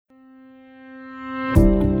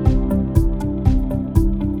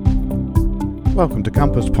Welcome to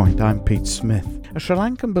Compass Point, I'm Pete Smith. A Sri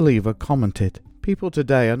Lankan believer commented, "People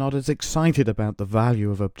today are not as excited about the value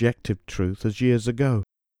of objective truth as years ago.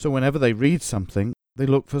 So whenever they read something, they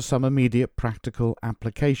look for some immediate practical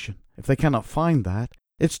application. If they cannot find that,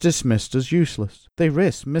 it's dismissed as useless. They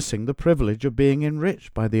risk missing the privilege of being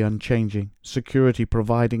enriched by the unchanging,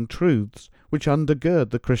 security-providing truths which undergird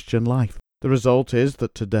the Christian life. The result is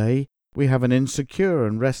that today we have an insecure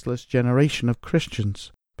and restless generation of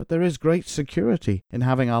Christians. But there is great security in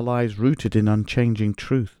having our lives rooted in unchanging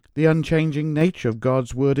truth. The unchanging nature of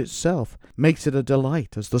God's Word itself makes it a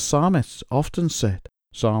delight, as the psalmists often said.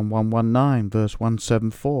 Psalm 119, verse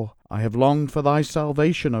 174, "I have longed for thy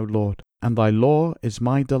salvation, O Lord, and thy law is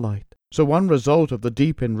my delight." So one result of the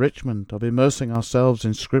deep enrichment of immersing ourselves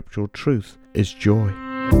in scriptural truth is joy.